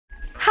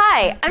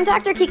Hi, I'm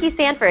Dr. Kiki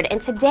Sanford,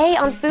 and today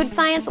on Food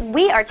Science,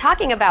 we are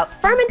talking about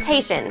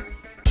fermentation.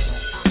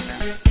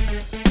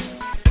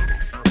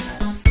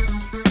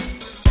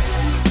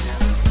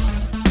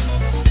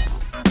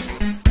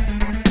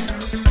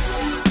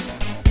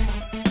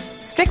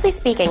 Strictly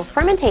speaking,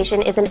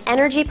 fermentation is an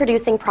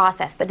energy-producing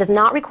process that does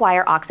not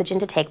require oxygen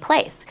to take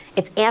place.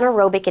 It's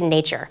anaerobic in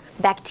nature.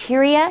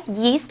 Bacteria,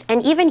 yeast,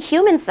 and even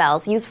human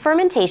cells use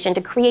fermentation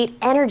to create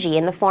energy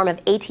in the form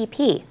of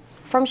ATP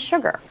from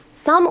sugar.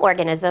 Some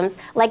organisms,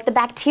 like the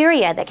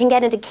bacteria that can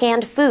get into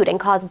canned food and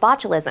cause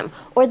botulism,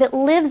 or that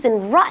lives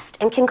in rust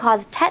and can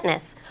cause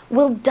tetanus,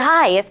 will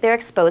die if they're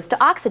exposed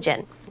to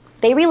oxygen.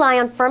 They rely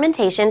on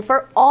fermentation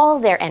for all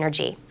their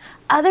energy.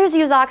 Others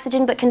use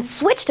oxygen but can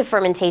switch to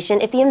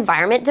fermentation if the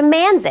environment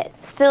demands it.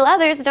 Still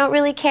others don't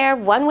really care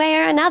one way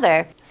or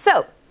another.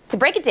 So, to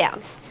break it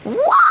down,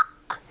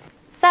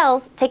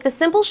 cells take the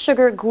simple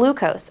sugar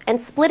glucose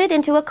and split it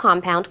into a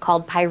compound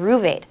called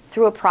pyruvate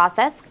through a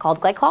process called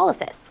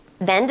glycolysis.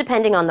 Then,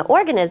 depending on the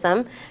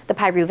organism, the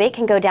pyruvate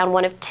can go down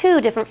one of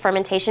two different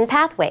fermentation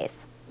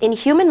pathways. In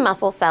human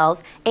muscle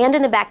cells and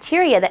in the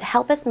bacteria that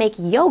help us make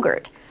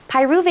yogurt,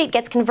 pyruvate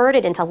gets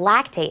converted into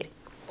lactate.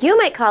 You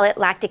might call it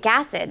lactic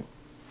acid.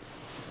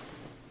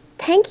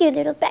 Thank you,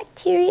 little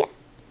bacteria.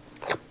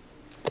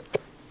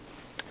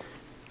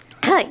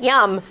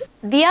 Yum.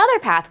 The other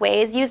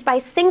pathway is used by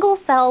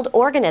single-celled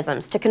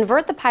organisms to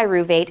convert the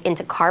pyruvate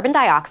into carbon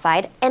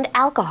dioxide and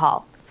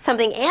alcohol,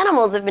 something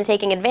animals have been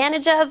taking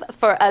advantage of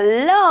for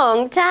a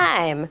long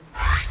time.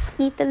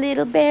 Eat the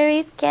little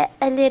berries, get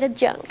a little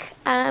junk.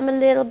 I'm a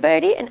little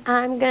birdie and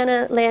I'm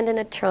gonna land in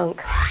a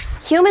trunk.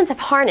 Humans have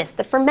harnessed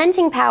the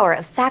fermenting power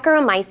of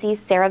Saccharomyces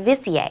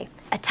cerevisiae,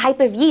 a type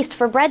of yeast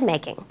for bread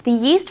making. The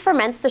yeast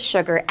ferments the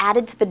sugar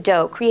added to the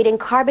dough, creating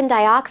carbon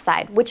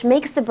dioxide, which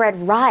makes the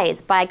bread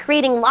rise by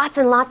creating lots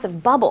and lots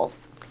of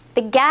bubbles.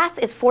 The gas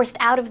is forced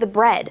out of the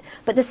bread,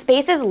 but the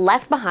spaces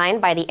left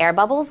behind by the air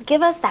bubbles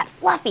give us that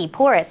fluffy,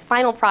 porous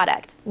final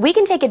product. We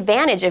can take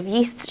advantage of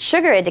yeast's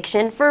sugar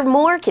addiction for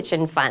more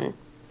kitchen fun,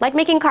 like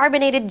making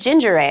carbonated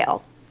ginger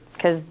ale,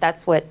 because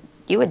that's what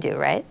you would do,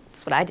 right?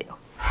 That's what I do.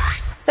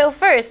 So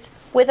first,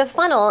 with a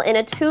funnel in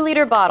a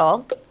 2-liter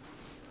bottle,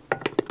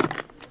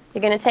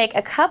 you're going to take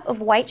a cup of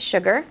white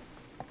sugar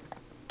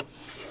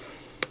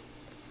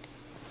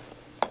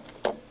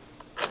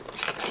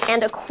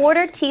and a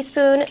 1/4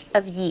 teaspoon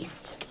of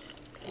yeast.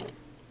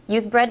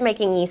 Use bread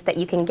making yeast that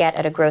you can get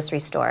at a grocery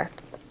store.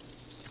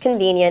 It's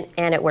convenient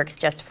and it works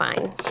just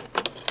fine.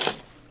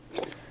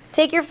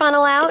 Take your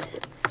funnel out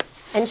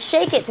and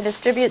shake it to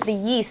distribute the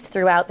yeast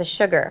throughout the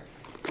sugar.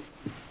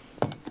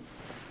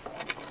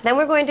 Then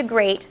we're going to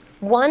grate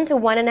 1 to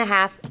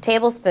 1½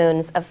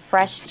 tablespoons of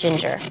fresh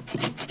ginger.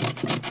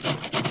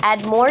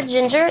 Add more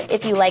ginger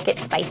if you like it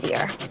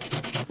spicier.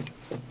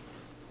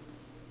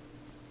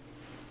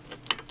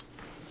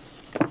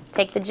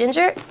 Take the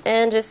ginger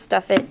and just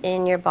stuff it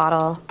in your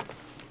bottle.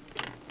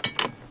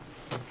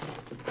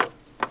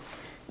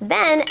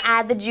 Then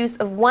add the juice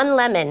of 1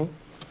 lemon.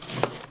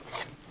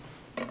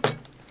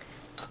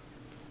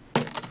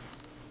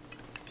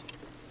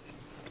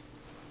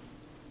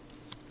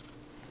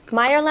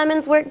 Meyer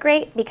lemons work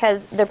great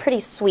because they're pretty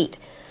sweet.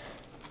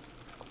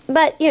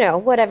 But, you know,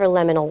 whatever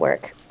lemon will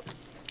work.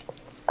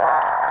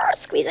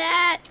 Squeeze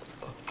it!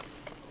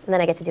 And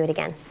then I get to do it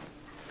again.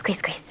 Squeeze,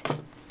 squeeze.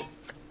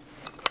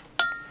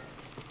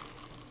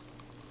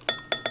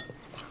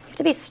 You have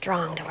to be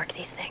strong to work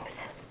these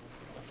things.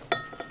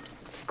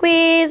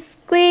 Squeeze,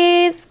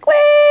 squeeze,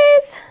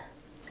 squeeze!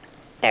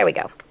 There we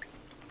go.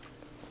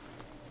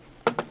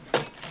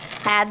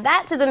 Add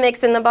that to the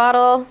mix in the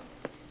bottle.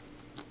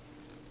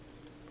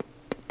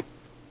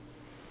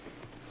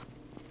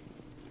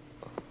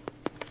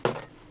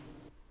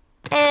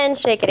 And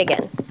shake it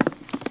again.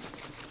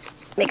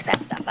 Mix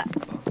that stuff up.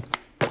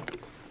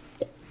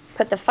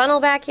 Put the funnel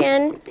back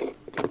in,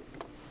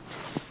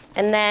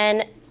 and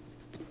then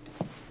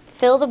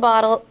fill the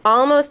bottle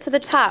almost to the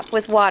top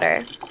with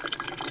water.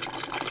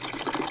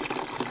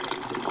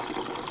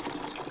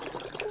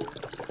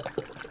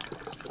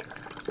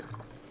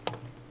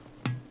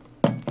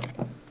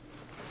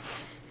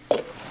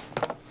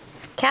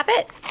 Cap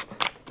it,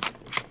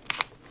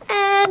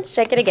 and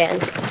shake it again.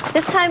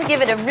 This time,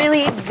 give it a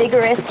really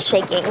vigorous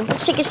shaking.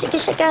 Shake it, shake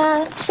it, shake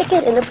it. Shake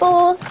it in a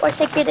bowl or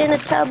shake it in a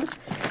tub.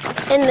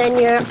 And then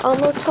you're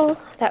almost whole.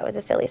 That was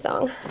a silly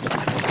song.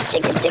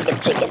 Shake it, shake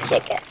it, shake it,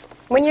 shake it.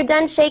 When you're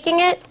done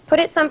shaking it,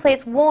 put it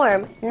someplace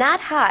warm, not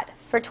hot,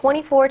 for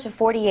 24 to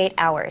 48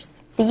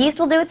 hours. The yeast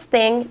will do its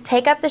thing,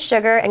 take up the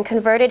sugar and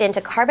convert it into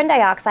carbon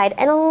dioxide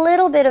and a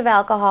little bit of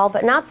alcohol,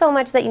 but not so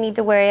much that you need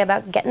to worry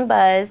about getting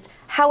buzzed.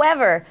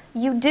 However,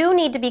 you do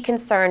need to be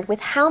concerned with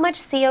how much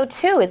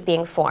CO2 is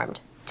being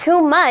formed.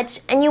 Too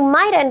much, and you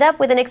might end up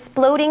with an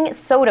exploding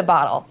soda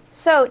bottle.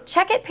 So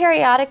check it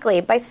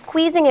periodically by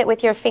squeezing it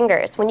with your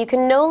fingers. When you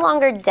can no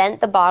longer dent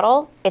the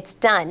bottle, it's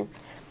done.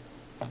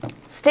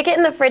 Stick it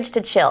in the fridge to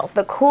chill.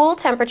 The cool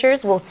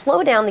temperatures will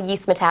slow down the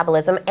yeast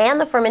metabolism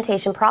and the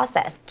fermentation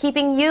process,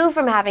 keeping you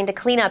from having to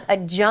clean up a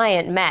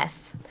giant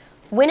mess.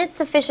 When it's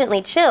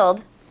sufficiently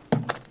chilled,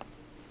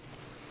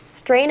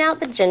 Strain out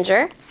the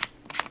ginger.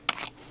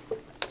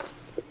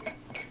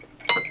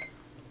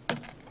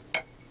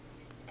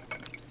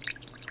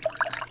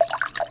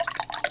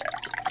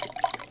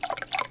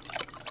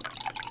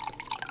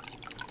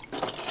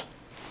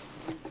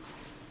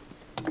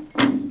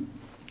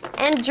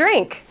 And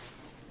drink.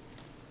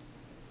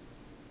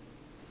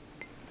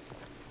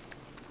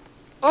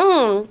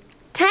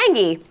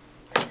 Tangy.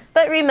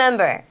 But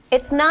remember,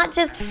 it's not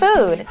just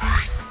food.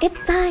 It's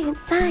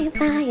science, science,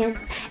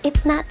 science.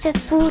 It's not just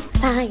food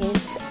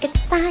science.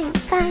 It's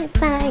science, science,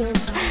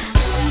 science.